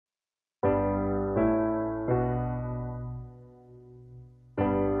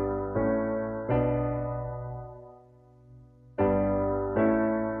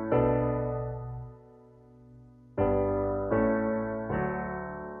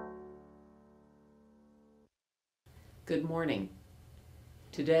Good morning.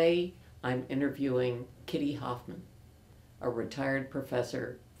 Today I'm interviewing Kitty Hoffman, a retired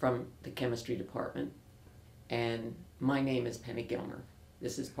professor from the chemistry department, and my name is Penny Gilmer.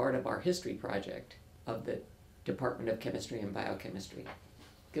 This is part of our history project of the Department of Chemistry and Biochemistry.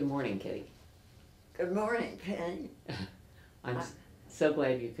 Good morning, Kitty. Good morning, Penny. I'm so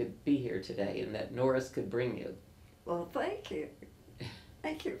glad you could be here today and that Norris could bring you. Well, thank you.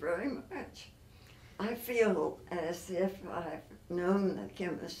 Thank you very much. I feel as if I've known the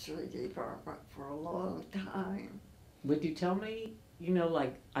chemistry department for a long time. Would you tell me,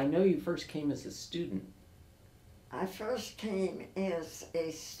 I know you first came as a student. I first came as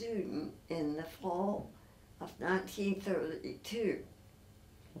a student in the fall of 1932.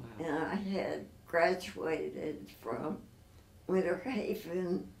 Wow. And I had graduated from Winter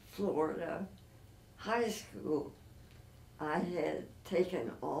Haven, Florida high school. I had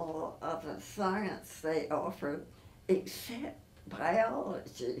taken all of the science they offered except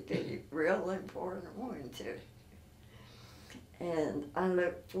biology, the real important one too. And I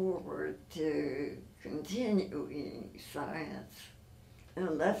look forward to continuing science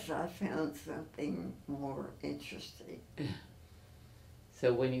unless I found something more interesting.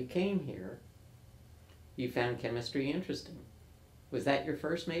 So when you came here, you found chemistry interesting. Was that your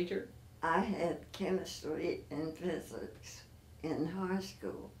first major? I had chemistry and physics in high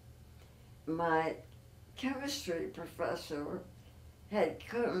school. My chemistry professor had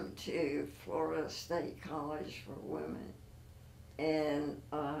come to Florida State College for Women, and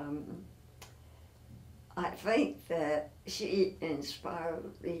I think that she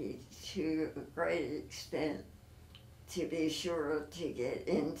inspired me to a great extent to be sure to get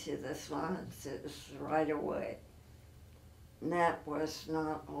into the sciences right away. And that was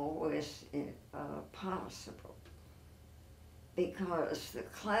not always possible because the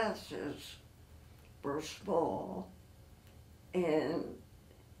classes were small and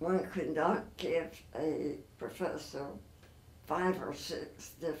one could not give a professor 5 or 6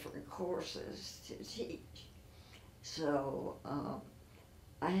 different courses to teach. So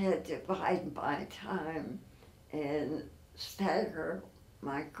I had to bide my time and stagger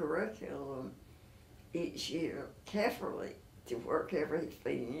my curriculum each year carefully to work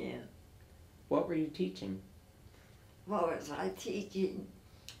everything in. What were you teaching? What was I teaching?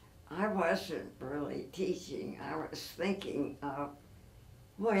 I wasn't really teaching. I was thinking of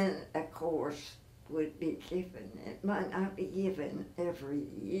when a course would be given. It might not be given every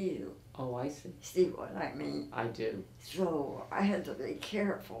year. Oh, I see. See what I mean? I do. So I had to be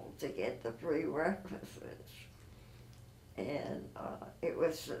careful to get the prerequisites. And it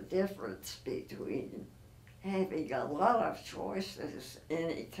was the difference between having a lot of choices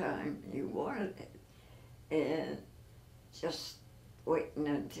anytime you wanted it and just waiting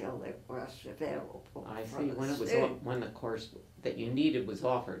until it was available. I see. When the course that you needed was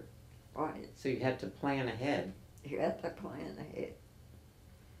offered. Right. So you had to plan ahead. You had to plan ahead.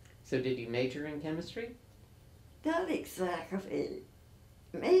 So did you major in chemistry? Not exactly.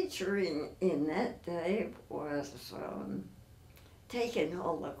 Majoring in that day was taking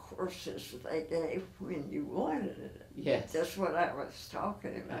all the courses they gave when you wanted it. Yes. That's what I was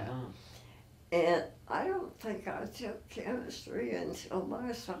talking about. Uh-huh. And I don't think I took chemistry until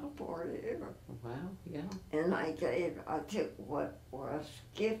my sophomore year. Wow, yeah. And I took what was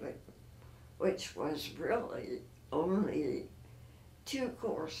given, which was really only 2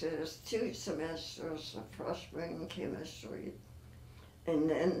 courses, 2 semesters of freshman chemistry. And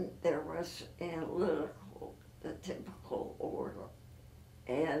then there was analytical, the typical order,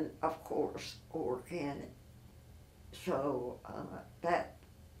 and of course organic. So that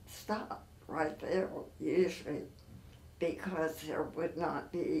stopped right there usually because there would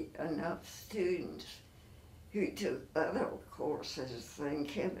not be enough students who took other courses than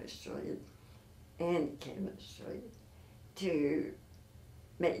chemistry to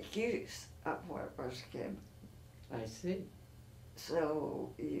make use of what was given. I see.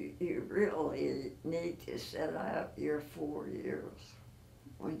 So you really need to set out your 4 years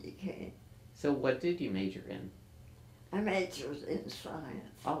when you came. So what did you major in? I majored in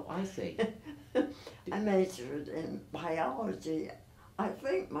science. Oh, I see. I majored in biology. I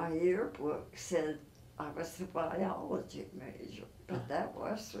think my yearbook said I was a biology major, but that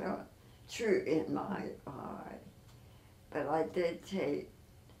was not true in my eye. But I did take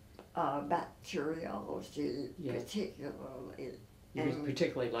bacteriology, yes. particularly. You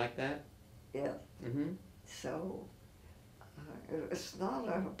particularly like that? Yeah. Mm-hmm. So it was not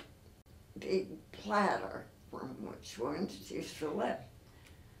a big platter from which one to select.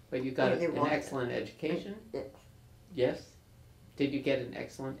 But you got an excellent education? Yes. Yes? Did you get an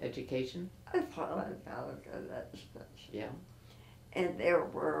excellent education? I thought I got a good education. Yeah. And there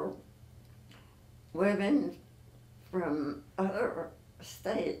were women from other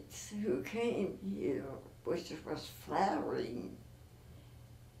states who came here, which was flattering,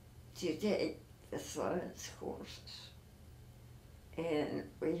 to take the science courses. And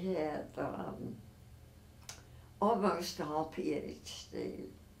we had almost all PhD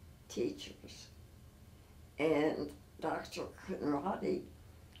teachers. And Dr. Conradi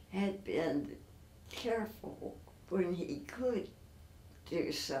had been careful when he could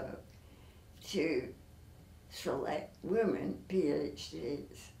do so to select women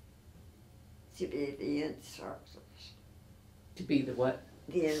PhDs to be the instructors. To be the what?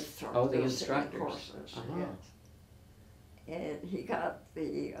 The instructors. Oh, the in instructors. courses, Uh-huh. yes. And he got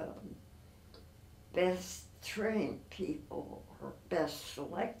the best trained people or best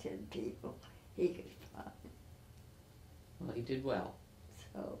selected people he could find. Well, he did well.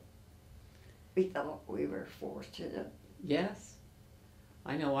 So we thought we were fortunate. Yes.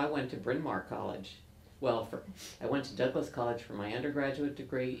 I know I went to Bryn Mawr College. Well, I went to Douglas College for my undergraduate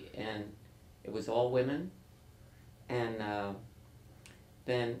degree, and it was all women. And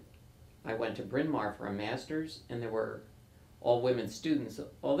then I went to Bryn Mawr for a master's, and there were all women students.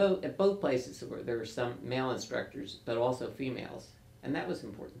 Although at both places there were some male instructors, but also females. And that was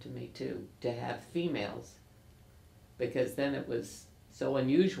important to me too, to have females, because then it was so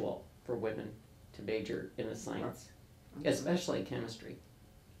unusual for women to major in a science, especially chemistry.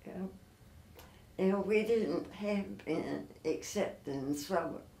 Yeah. And we didn't have men except in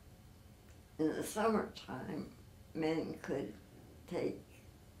summer. In the summertime, men could take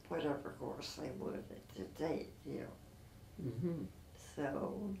whatever course they wanted to take, Mm-hmm.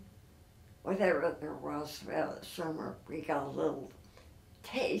 So whatever there was throughout the summer, we got a little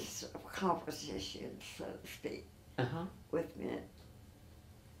taste of competition, so to speak, Uh-huh. with men.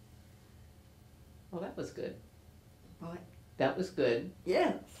 Well, that was good. What? That was good.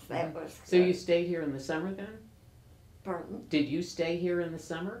 Yes, that was So you good. stayed here in the summer then? Pardon? Did you stay here in the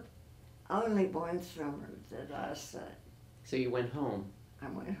summer? Only one summer did I stay. So you went home. I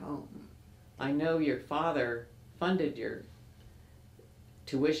went home. I know your father funded your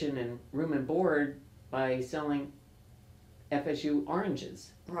tuition and room and board by selling FSU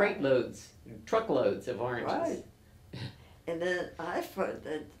oranges, Right. crate loads, truckloads of oranges. Right. And then I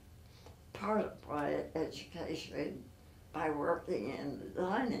funded part of my education by working in the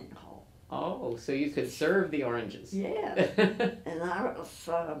dining hall. Oh, so you could serve the oranges. Yeah. And I was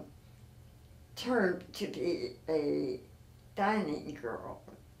turned to be a dining girl,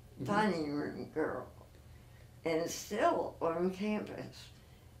 dining room girl. And still on campus,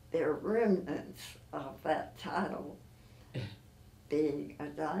 there are remnants of that title, being a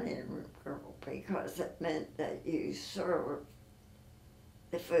dining room girl, because it meant that you served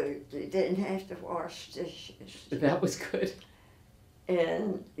the food. You didn't have to wash dishes. That was good.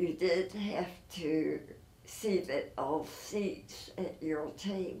 And you did have to see that all seats at your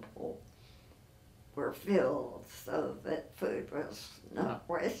table were filled so that food was not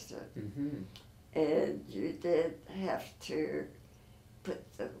wasted. Mm-hmm. And you did have to put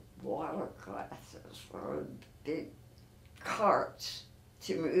the water glasses on big carts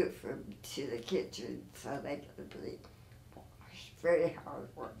to move them to the kitchen so they could be washed. Very hard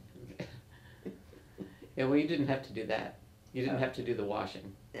work. Yeah, well, you didn't have to do that. You didn't have to do the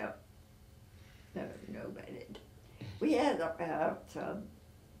washing. No, nobody did. We had about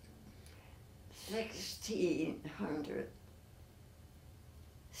 1,600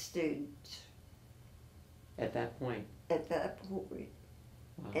 students At that point. at that point.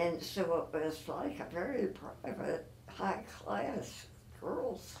 Wow. And so it was like a very private, high-class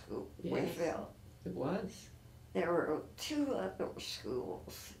girls' school, we Yes. felt. It was. There were two other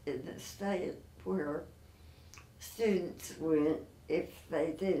schools in the state where students went if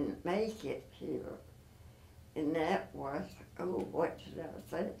they didn't make it here. And that was, what did I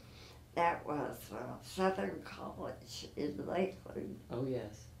say? That was Southern College in Lakeland. Oh,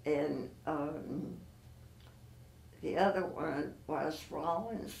 yes. And the other one was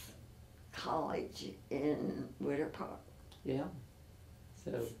Rollins College in Winter Park. Yeah.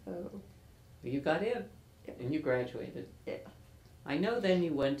 So So, you got in and you graduated. yeah. I know then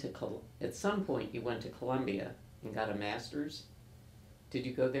you went to, at some point you went to Columbia and got a master's. Did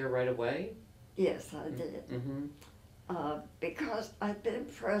you go there right away? Yes, I did. Mm-hmm. Because I'd been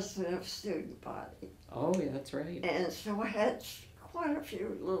president of student body. Oh, yeah, that's right. And so I had quite a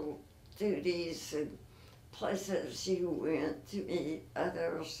few little duties and places you went to meet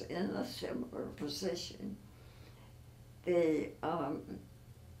others in a similar position. The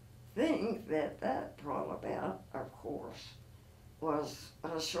thing that brought about, of course, was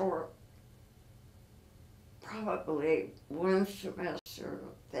a short, probably one semester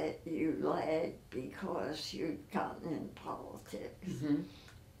that you lagged because you'd gotten in politics. Mm-hmm.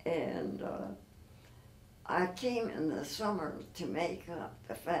 And I came in the summer to make up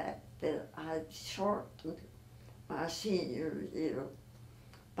the fact that I'd shortened my senior year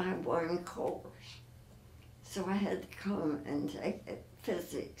by one course. So I had to come and take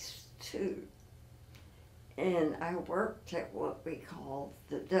physics too. And I worked at what we called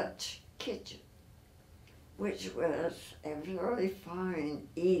the Dutch kitchen, which was a very fine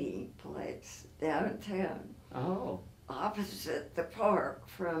eating place downtown, Oh. opposite the park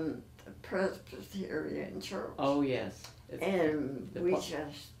from the Presbyterian Church. Oh, yes. And the we park.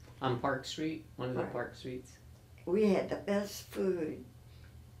 just, On Park Street, one of the Right. Park Streets. we had the best food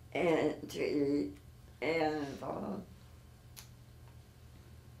and to eat, and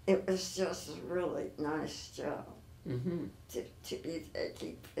it was just a really nice job Mm-hmm. to be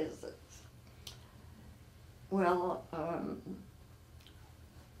taking physics. Well,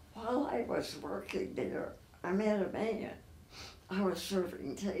 while I was working there, I met a man. I was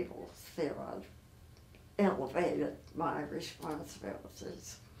serving tables there. I elevated my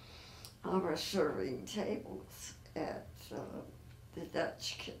responsibilities. I was serving tables at the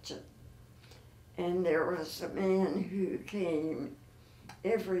Dutch kitchen. And there was a man who came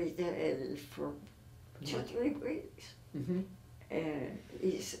every day for 2-3 weeks. Mm-hmm. And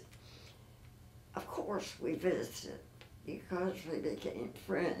of course we visited because we became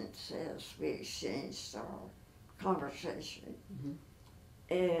friends as we exchanged our conversation.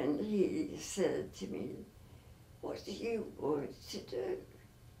 Mm-hmm. And he said to me, "What do you want to do?"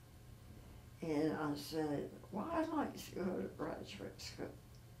 And I said, "Well, I'd like to go to graduate school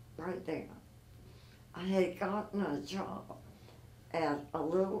right then." I had gotten a job at a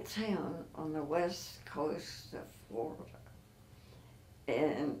little town on the west coast of Florida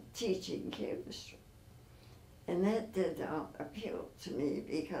and teaching chemistry. And that did not appeal to me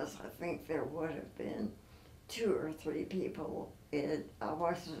because I think there would have been 2 or 3 people, and I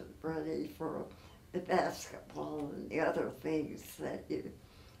wasn't ready for the basketball and the other things that you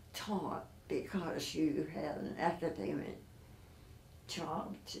taught because you had an academic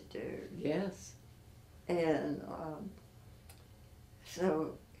job to do. Yes. And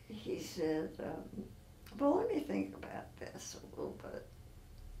so he said, well, let me think about this a little bit.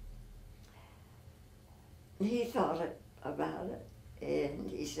 He thought about it, and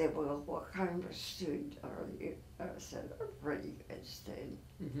he said, well, what kind of student are you? I said, a pretty good student.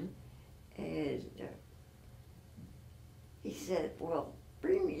 Mm-hmm. And he said, well,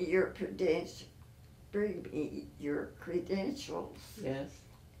 bring me your credentials, Yes.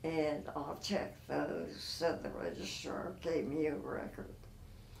 and I'll check those. So the registrar gave me a record.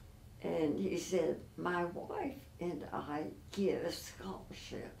 And he said, my wife and I give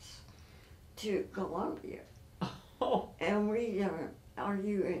scholarships to Columbia. Oh. And we are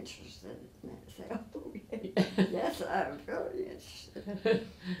you interested in that? I said, oh, yes, I'm very interested.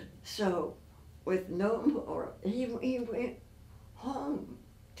 So with no more, he went home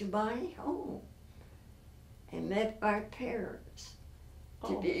to my home and met my parents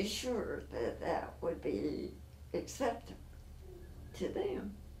to be sure that that would be acceptable to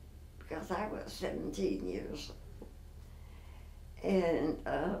them, because I was 17 years old. And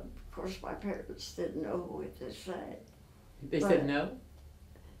of course my parents didn't know what to say. They said no?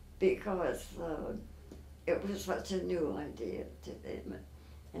 Because it was such a new idea to them.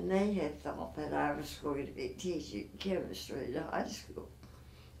 And they had thought that I was going to be teaching chemistry at high school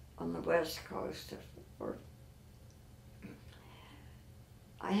on the west coast of Florida.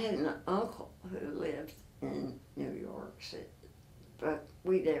 I had an uncle who lived in New York City, but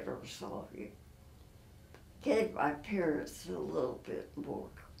we never saw him. Gave my parents a little bit more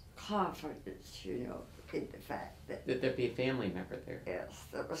confidence, you know, in the fact that, That there'd be a family member there. yes,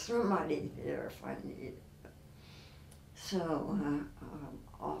 there was somebody there if I needed it. So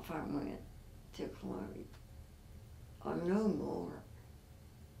off I went to Columbia. No more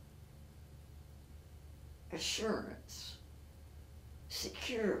assurance,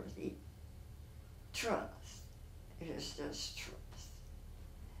 security, trust. It is just trust.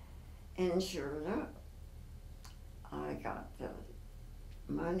 And sure enough, I got the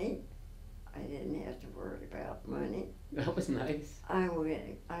money. I didn't have to worry about money. That was nice. I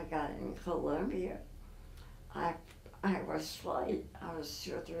got in Columbia. I was late. I was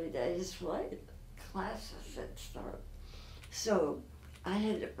 2 or 3 days late. Classes had started. So I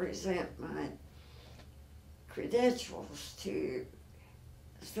had to present my credentials to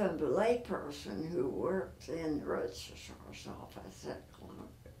some layperson who worked in the registrar's office at Columbia.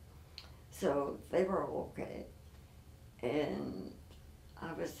 So they were okay. And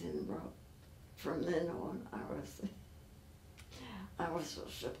I was enrolled. From then on, I was a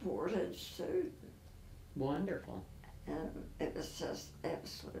supported student. Wonderful. And it was just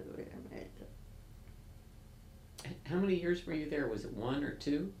absolutely amazing. How many years were you there? Was it 1 or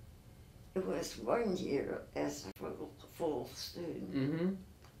 2? It was 1 year as a full student. Mm-hmm.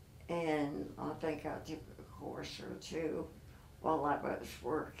 And I think I took a course or 2 while I was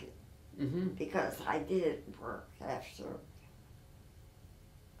working. Mm-hmm. Because I did work after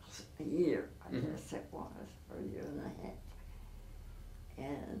a year, I Mm-hmm. guess it was, or a year and a half.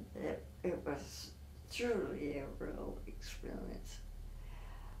 And it was truly a real experience.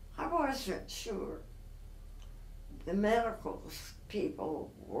 I wasn't sure. The medical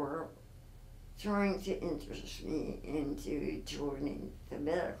people were trying to interest me into joining the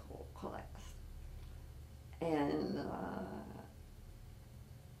medical class. And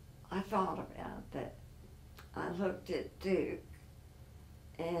I thought about that. I looked at Duke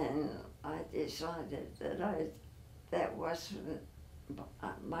and I decided that wasn't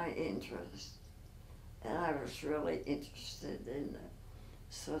my interest. And I was really interested in the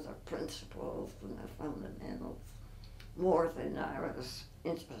sort of principles and the fundamentals more than I was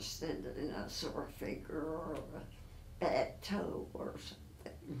interested in a sore finger or a bad toe or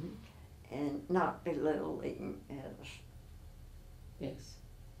something. Mm-hmm. And not belittling as. Yes.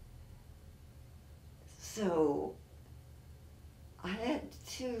 So I had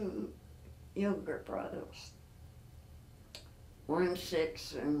 2 younger brothers, 1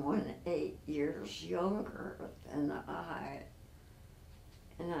 6 and 1 8 years younger than I.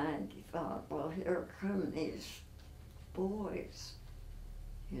 And I thought, well, here come these boys,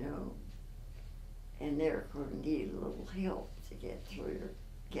 you know, and they're going to need a little help to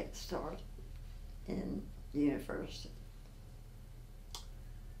get started in university.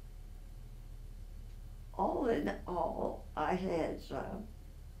 All in all, I had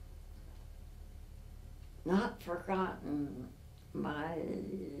not forgotten my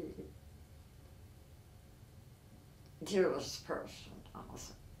dearest person,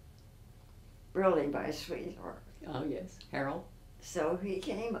 also. Really my sweetheart. Oh, yes. Harold? So he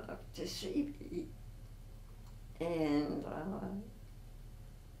came up to see me, and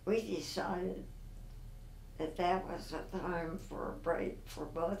we decided that was a time for a break for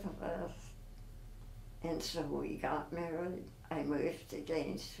both of us. And so we got married. I moved to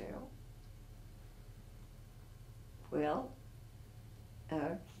Gainesville. Well,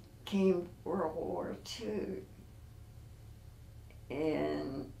 came World War II,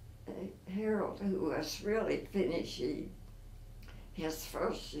 and Harold, who was really finishing his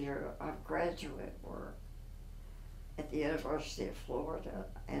first year of graduate work at the University of Florida,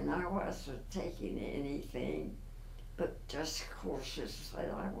 and I wasn't taking anything but just courses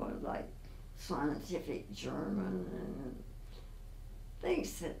that I would, like scientific German and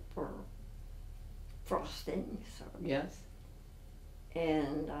things that were frosting. So. Yes.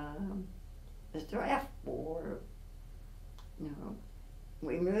 And the draft board,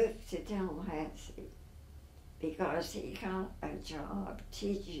 we moved to Tallahassee because he got a job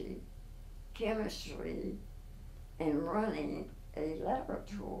teaching chemistry and running a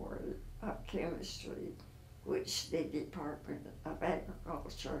laboratory of chemistry, which the Department of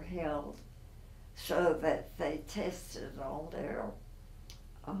Agriculture held, so that they tested all their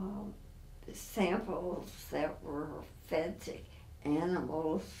samples that were fed to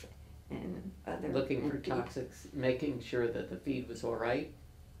animals and other. Looking for toxics, making sure that the feed was all right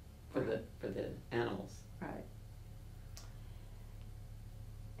for the animals. Right.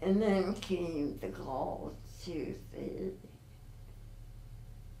 And then came the call to the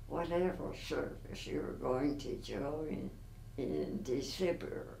whatever service you were going to join in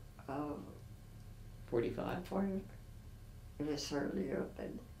December of 45. It was earlier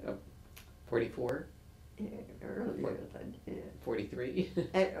than 44. Yeah, earlier than 43.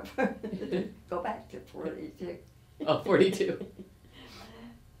 Go back to 42. Oh, 42.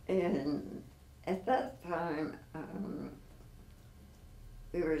 And at that time,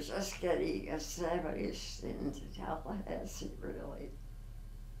 we were just getting established into Tallahassee, really.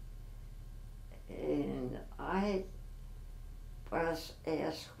 And I was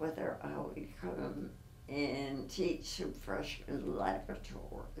asked whether I would come and teach some freshman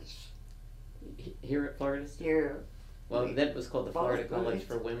laboratories. Here at Florida State? Here. Well, that was called the Florida College moved,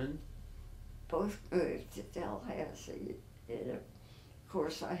 for Women. Both moved to Tallahassee. And of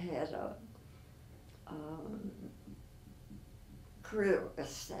course, I had a career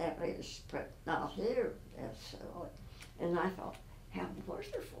established, but not here necessarily. And I thought, how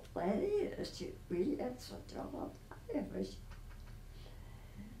wonderful that is to be at such a long time.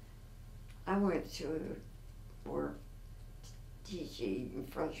 I went to work teaching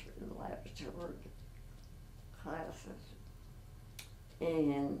freshman laboratory classes.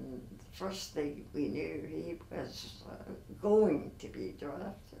 And the first thing we knew, he was going to be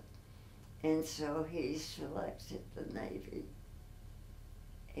drafted. And so he selected the Navy.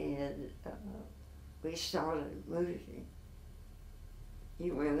 And we started moving.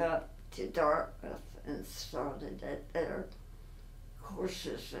 He went up to Dartmouth and started at their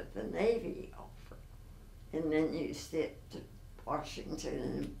courses that the Navy offered. And then you stepped to Washington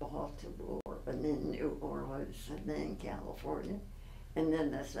and Baltimore, and then New Orleans, and then California, and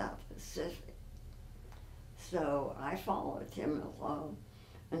then the South Pacific. So I followed him along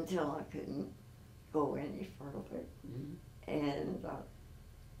until I couldn't go any further. Mm-hmm.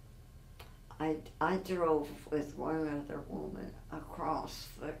 And I drove with one other woman across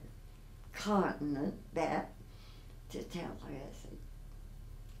the continent back to Tallahassee.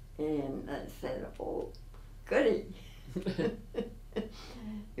 And I said, "Oh, goody,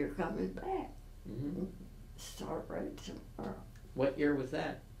 you're coming back. Mm-hmm. Start right tomorrow." What year was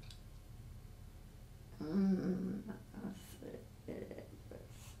that? Let's see.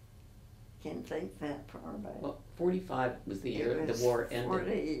 Can't think that far back. Well, 45 was the year the war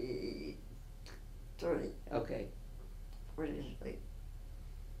ended. 43. Okay. 43.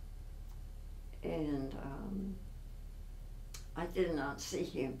 And I did not see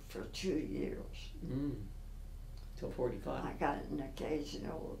him for 2 years. Till 45. I got an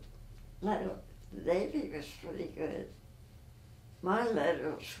occasional letter. The Navy was pretty good. My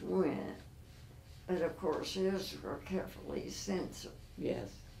letters went, but of course his were carefully censored. Yes.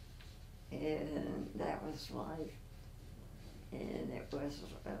 And that was life. And it was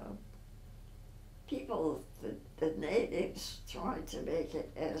people, the natives tried to make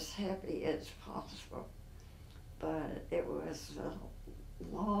it as happy as possible, but it was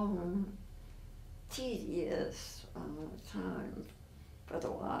a long, tedious time for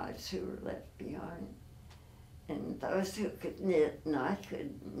the wives who were left behind. And those who could knit, and I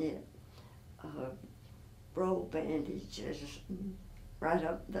could knit, roll bandages right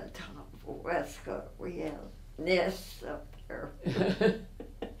up the top of a waistcoat. We had nests up there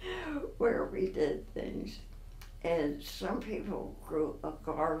where we did things. And some people grew a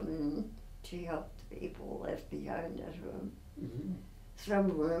garden to help the people left behind at home. Mm-hmm.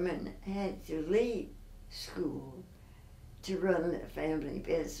 Some women had to leave school to run their family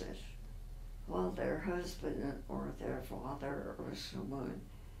business while their husband or their father or someone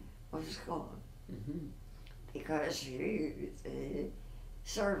was gone. Mm-hmm. Because the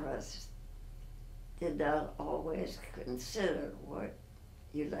service did not always consider what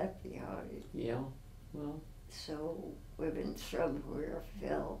you left behind. Yeah, well. So women somewhere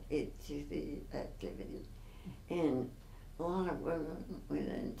fell into the activity. And a lot of women went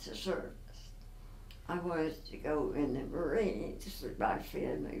into service. I wanted to go in the Marines. With my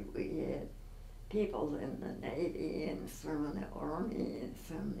family, we had people in the Navy and some in the Army and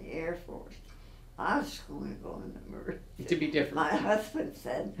some in the Air Force. I was going to go in the Marines. To be different. My husband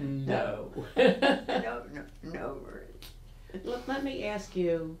said, no. No Marines. Let me ask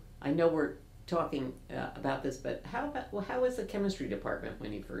you, I know we're talking about this, but how was the chemistry department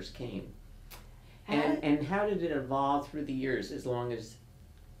when you first came? And how did it evolve through the years as long as,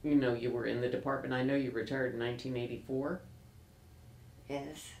 you were in the department? I know you retired in 1984.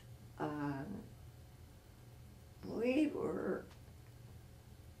 Yes. We were,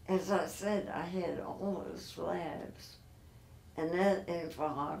 as I said, I had all those labs, and that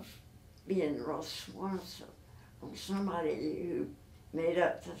involved being responsible for somebody who made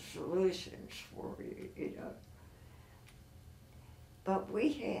up the solutions for you, But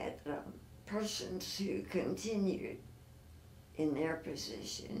we had persons who continued in their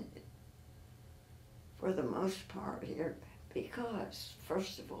position for the most part here because,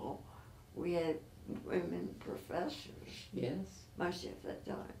 first of all, we had women professors. Yes. Much of the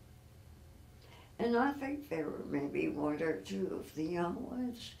time. And I think there were maybe one or two of the young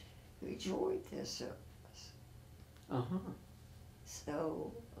ones who joined this service. Uh-huh.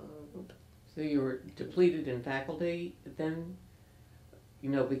 So you were depleted in faculty then,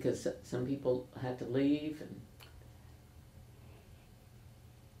 because some people had to leave? And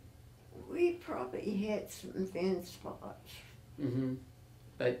we probably had some thin spots. Mm-hmm.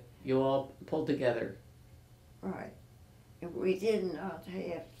 But you all pulled together. Right. And we did not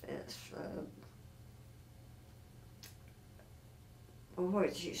have this,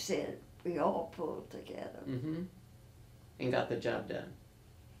 what you said, we all pulled together. Mm-hmm. And got the job done.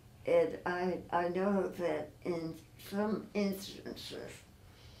 And I know that in some instances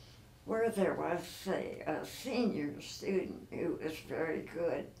where there was, say, a senior student who was very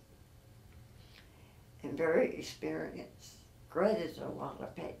good and very experienced, graded a lot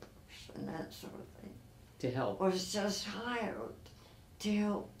of papers and that sort of thing. To help. Was just hired to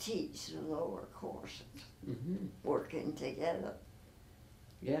help teach the lower courses, working together.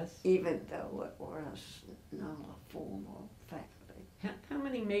 Yes. Even though it was not a formal faculty. How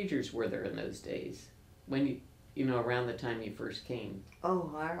many majors were there in those days? When you know, around the time you first came?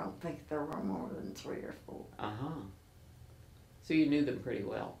 Oh, I don't think there were more than 3 or 4. Uh-huh. So you knew them pretty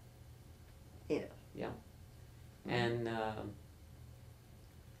well? Yeah. Yeah. And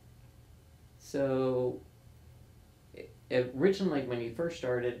so originally when you first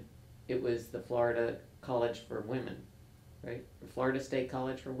started, it was the Florida College for Women, right? Florida State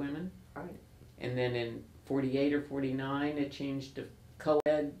College for Women? Right. And then in 48 or 49, it changed to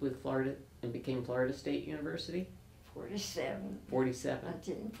co-ed with Florida and became Florida State University? 47. 47.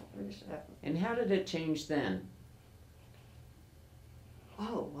 1947. And how did it change then?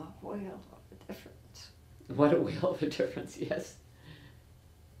 Oh, a whale of a difference. What a whale of a difference, yes.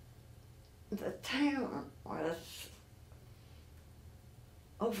 The town was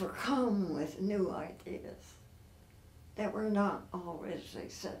overcome with new ideas that were not always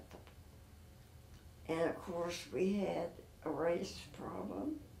acceptable. And of course we had a race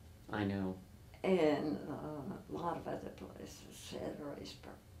problem. I know. And a lot of other places had a race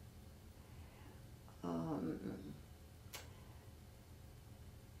problem.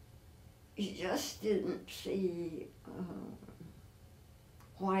 You just didn't see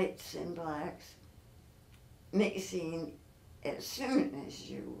whites and blacks mixing as soon as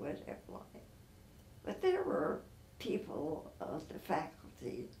you would have liked. But there were people of the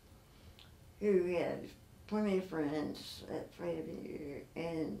faculty who had plenty of friends at FAMU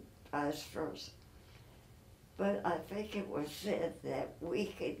and vice versa. But I think it was said that we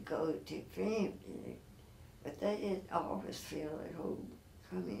could go to FAMU, but they didn't always feel at home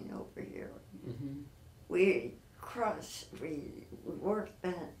coming over here. We worked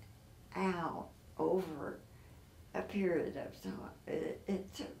that out over a period of time.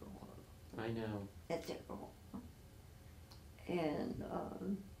 It took a while. I know. It took a while. And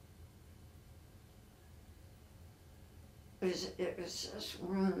it was just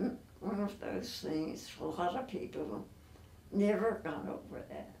one of those things. A lot of people never got over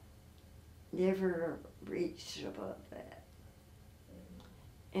that, never reached above that.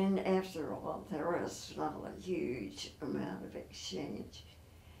 And after all, there was not a huge amount of exchange.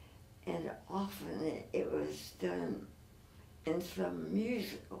 And often it was done in some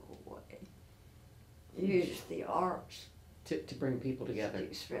musical way. Use the arts. To bring people together. To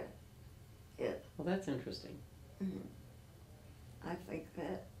express it. Well, that's interesting. I think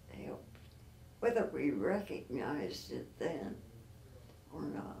that helped. Whether we recognized it then or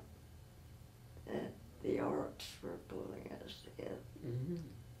not, that the arts were pulling us together.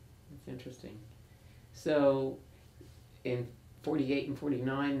 That's interesting. So, in 48 and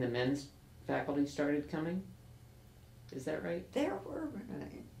 49, the men's faculty started coming? Is that right? There were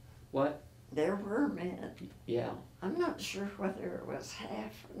men. What? There were men. Yeah. I'm not sure whether it was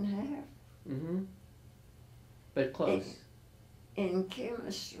half and half. But close. In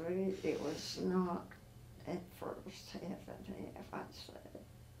chemistry, it was not at first half and half,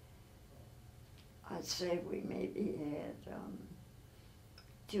 I'd say we maybe had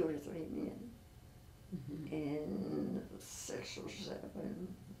 2 or 3 men and 6 or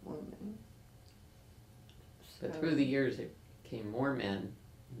 7 women. But through the years, it became more men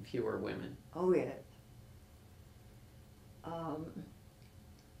and fewer women. Oh, yeah.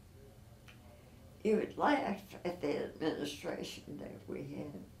 You would laugh at the administration that we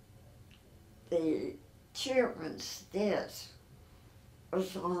had. The chairman's desk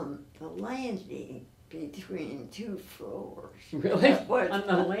was on the landing between 2 floors. Really? On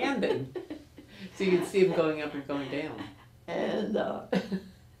the landing? So you could see them going up and going down. And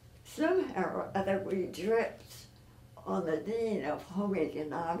somehow or other we dripped on the dean of home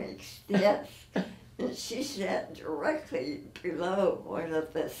economics desk. And she sat directly below one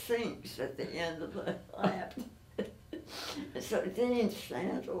of the sinks at the end of the lab. So Dean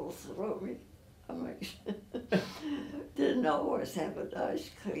Sandals wrote me, didn't always have a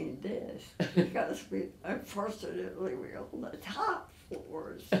nice clean desk because unfortunately, we were on the top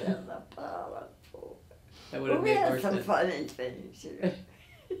floor instead of the bottom floor. That would have We made more had some sense. funny things, you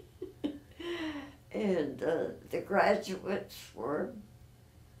know. And the graduates were,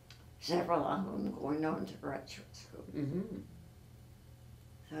 several of them going on to graduate school.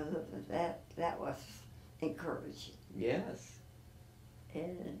 So that was encouraging. Yes.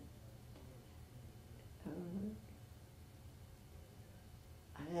 And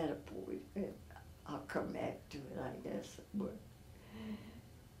I had a boy, I'll come back to it, I guess.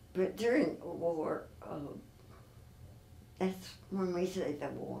 But during the war, that's when we say the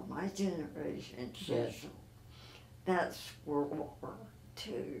war, my generation says Yes. that's World War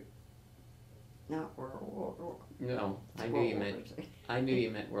II, not World War. No, I knew World you War meant. II. I knew you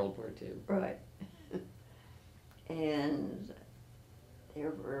meant World War II. Right. And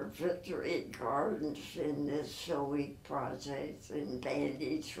there were victory gardens in the sewing projects and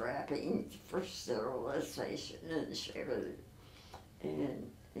bandage wrapping for sterilization and charity.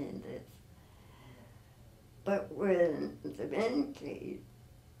 And it. But when the men came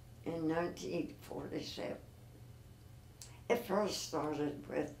in 1947, it first started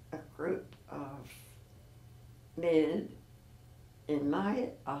with a group of men in my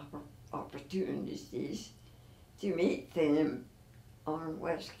opportunities to meet them on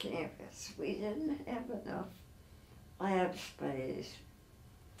West Campus. We didn't have enough lab space,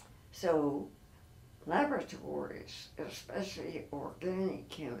 so laboratories, especially organic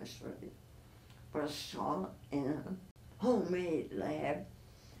chemistry, was taught in a homemade lab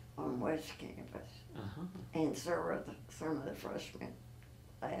on West Campus. Uh-huh. And some of the freshman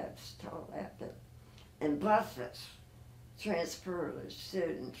labs taught at it. And buses transported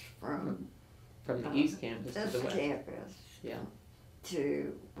students from From the East Campus to this the West. campus Yeah.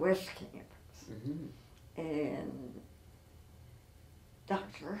 to West Campus. Mm-hmm. And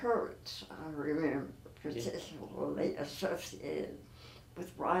Dr. Hertz, I remember, particularly associated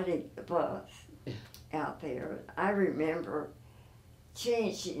with riding the bus out there. I remember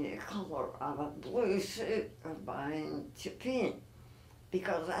changing the color of a blue suit of mine to pink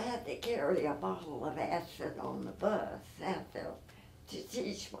because I had to carry a bottle of acid on the bus out there to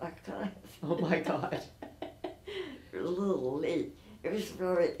teach my class. Oh my God. A little late. It was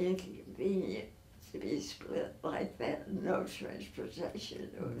very inconvenient to be split like that. No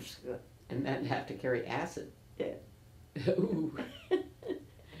transportation. It was good. And then have to carry acid. Yeah. Ooh.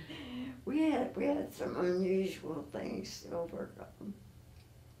 We had some unusual things to overcome.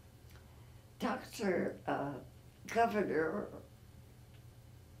 Dr. Governor,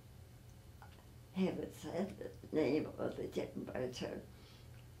 haven't said the name of the temperature,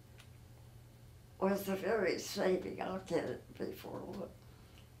 was a very saving, I'll get it before,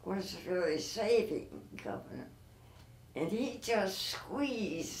 was a very saving governor. And he just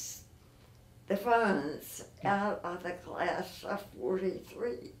squeezed the funds out of the class of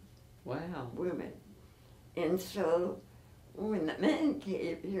 43 Wow. women. And so when the men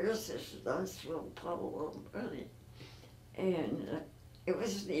came, here's this nice little puddle of money. And it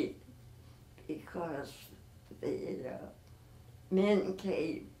was neat because the men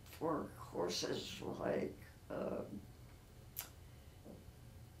came for courses like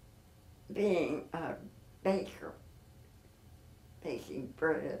being a baker, baking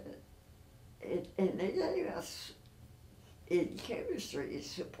bread. And they gave us in chemistry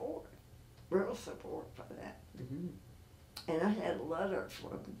support, real support for that. Mm-hmm. And I had a letter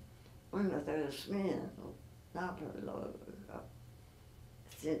from one of those men, not very long ago.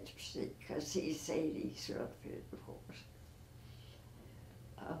 It's interesting because he's 80 something, of course.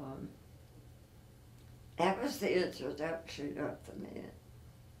 That was the introduction of the men.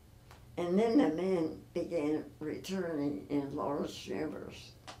 And then the men began returning in large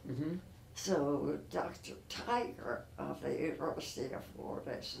numbers. Mm-hmm. So Dr. Tiger of the University of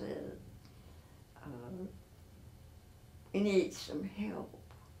Florida said, we need some help,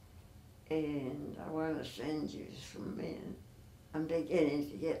 and I want to send you some men. I'm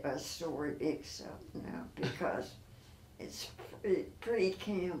beginning to get my story mixed up now because it's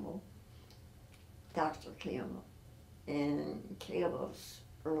pre-Campbell, Dr. Campbell, and Campbell's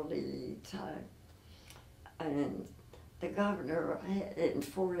early time. And the governor had, in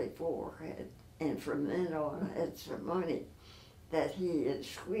 44, and from then on had some money that he had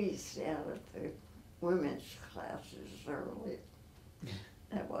squeezed out of the women's classes early.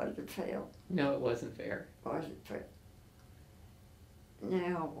 That wasn't fair. No, it wasn't fair. Wasn't fair.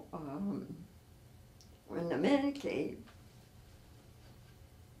 Now, when the men came,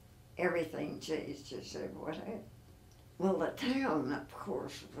 everything changed. I said, what happened? Well, the town, of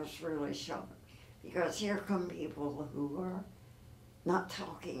course, was really shocked because here come people who are not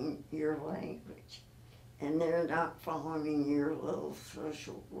talking your language and they're not following your little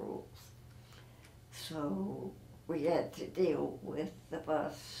social rules. So we had to deal with the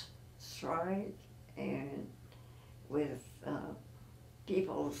bus strike and with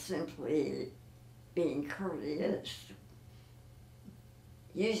people simply being courteous,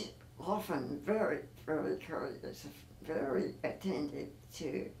 often very, very courteous, very attentive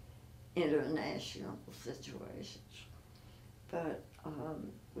to international situations. But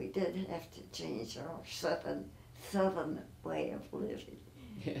we did have to change our southern way of living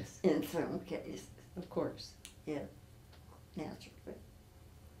Yes. in some cases. Of course. Yeah. naturally.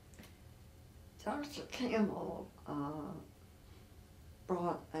 Dr. Campbell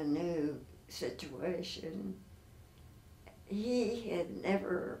brought a new situation. He had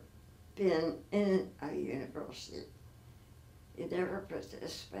never been in a university. He never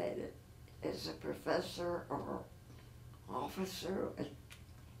participated as a professor or officer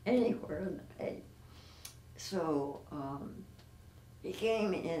anywhere in the Bay. So he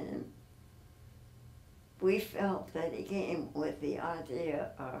came in. We felt that he came with the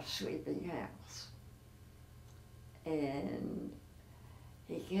idea of sweeping house. And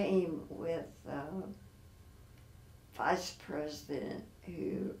he came with vice president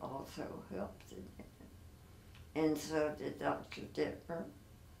who also helped in it. And so did Dr. Dittmer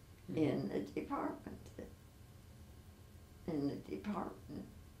in the department,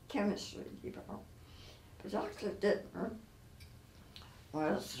 chemistry department. But Dr. Dittmer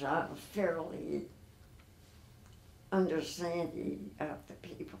was fairly understanding of the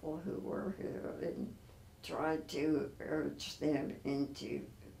people who were here and tried to urge them into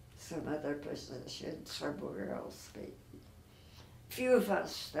some other position somewhere else. Few of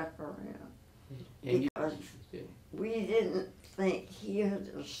us stuck around because we didn't think he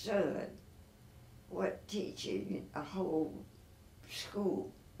understood what teaching a whole school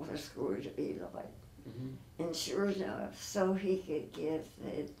was going to be like. Mm-hmm. And sure enough, so he could get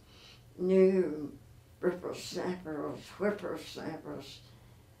the new whippersnappers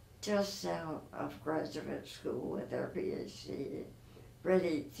just out of graduate school with their PhD,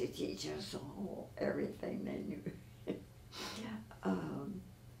 ready to teach us all everything they knew.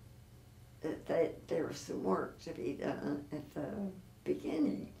 That there was some work to be done at the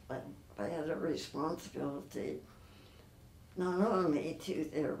beginning, but they had a responsibility not only to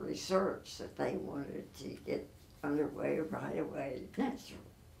their research that they wanted to get underway right away,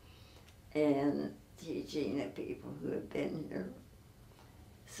 naturally, and teaching the people who had been here.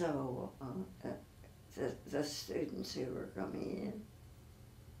 So the students who were coming in,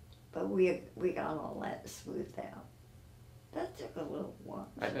 but we got all that smoothed out. That took a little while.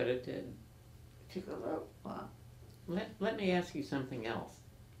 I bet it did. It took a little while. Let me ask you something else.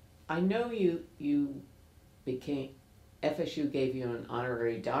 I know you became, FSU gave you an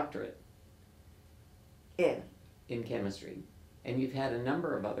honorary doctorate. Yeah. In chemistry, and you've had a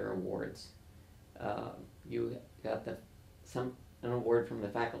number of other awards. You got an award from the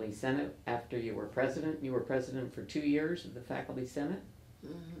Faculty Senate after you were president. You were president for 2 years of the Faculty Senate.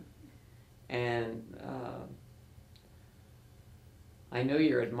 Mm-hmm. And I know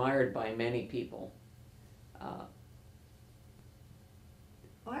you're admired by many people.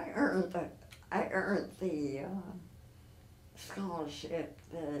 I earned the scholarship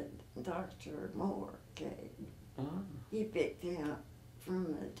that Dr. Moore gave. Oh. He picked out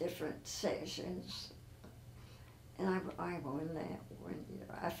from the different sections, and I won that 1 year.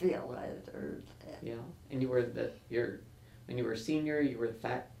 I feel I had earned that. Yeah, and you were when you were senior, you were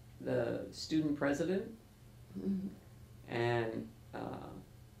the student president, mm-hmm. And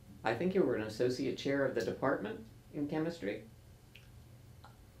I think you were an associate chair of the department in chemistry.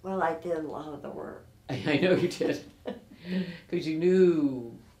 Well, I did a lot of the work. I know you did, because you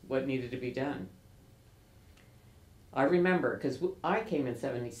knew what needed to be done. I remember, because I came in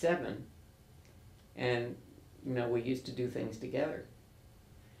 77, and, we used to do things together.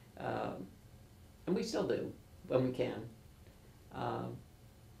 And we still do, when we can.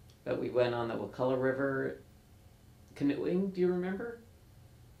 But we went on the Wakulla River canoeing, do you remember?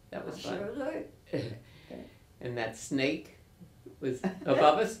 That was fun. Sure do. And that snake was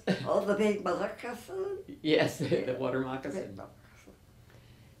above us. Oh, the big moccasin? Yes, the water moccasin.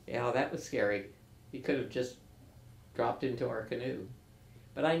 Yeah, that was scary. You could have just dropped into our canoe.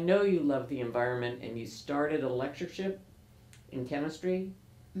 But I know you love the environment, and you started a lectureship in chemistry,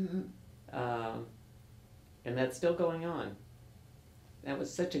 mm-hmm. And that's still going on. That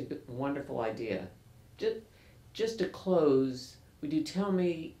was such a wonderful idea. Just to close, would you tell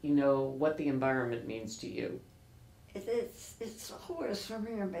me, what the environment means to you? It's always been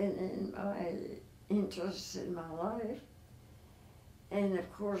in my interest in my life. And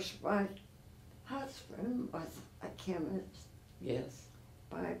of course, my husband was a chemist. Yes.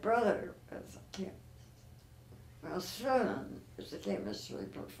 My brother was a chemist. My son is a chemistry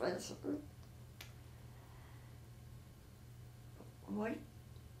professor. What?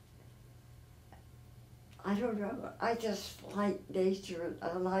 I don't know. I just like nature.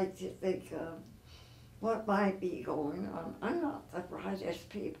 I like to think of what might be going on. I'm not the brightest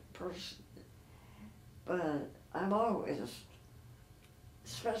person, but I'm always,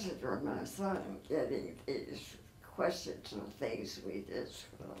 especially for my son, getting these questions of things we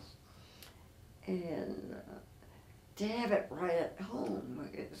discuss. And to have it right at home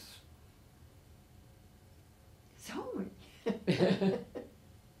is it's homey.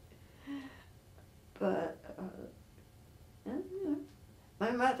 But my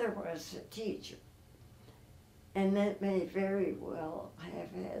mother was a teacher, and that may very well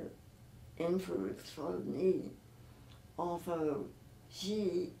have had influence on me, although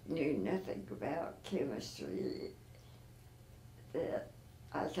she knew nothing about chemistry that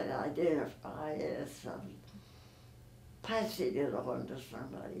I could identify as passing it on to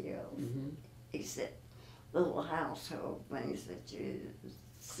somebody else, Mm-hmm. except little household things that you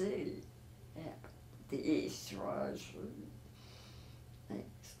see at the Easter's and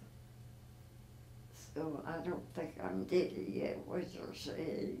things. So I don't think I'm digging at what you're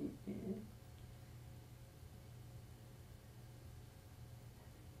saying.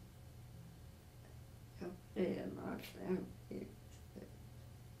 And my family,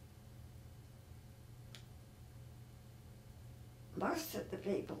 most of the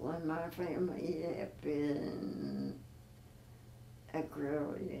people in my family have been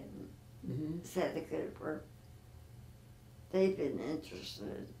agrarian, Mm-hmm. said a good word. They've been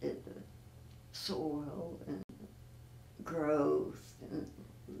interested in the soil and growth and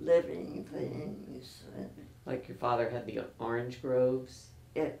living things. And Like your father had the orange groves,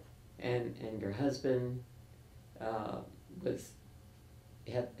 yeah, and your husband was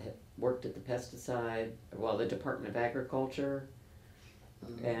had worked at the pesticide, well, the Department of Agriculture,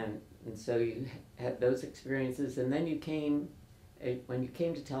 and so you had those experiences, and then you came when you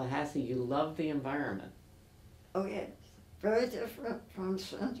came to Tallahassee, you loved the environment. oh yes, very different from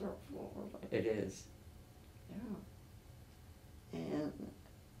Central Florida. It is. Yeah. And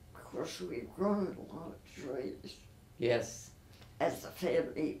of course we've grown a lot of trees Yes. as a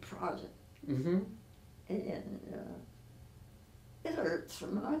family project. Mm-hmm. And it earned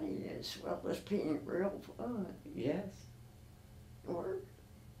some money as well as being real fun. Yes. Or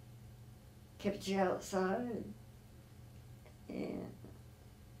kept you outside. And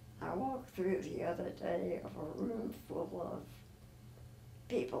I walked through the other day of a room full of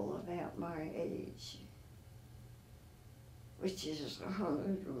people about my age, which is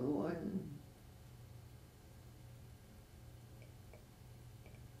 101.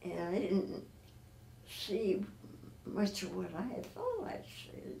 And I didn't see much of what I had thought I'd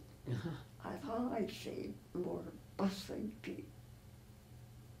see. I thought I'd see more bustling people.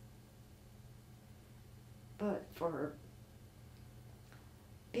 But for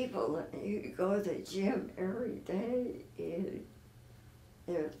people that you go to the gym every day,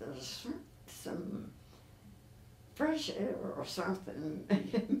 there's some fresh air or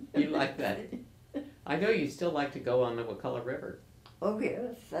something. You like that? I know you still like to go on the Wakulla River. Oh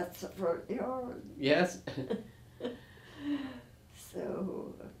yes, that's the front yard. Yes.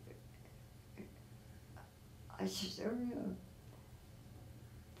 So I said, oh yeah.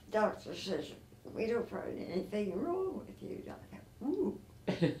 The doctor says, we don't find anything wrong with you. I go, ooh.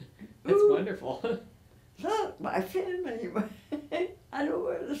 That's Ooh. wonderful. Look, my family, I don't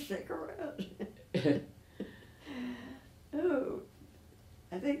want to stick around. Oh,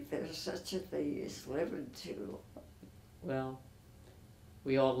 I think there's such a thing as living too long. Well,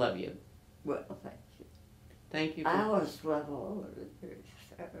 we all love you. Well, thank you. Thank you. I always love all of you,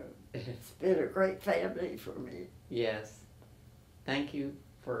 so it's been a great family for me. Yes. Thank you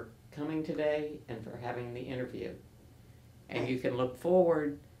for coming today and for having the interview. And you can look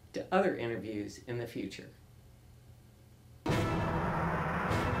forward to other interviews in the future.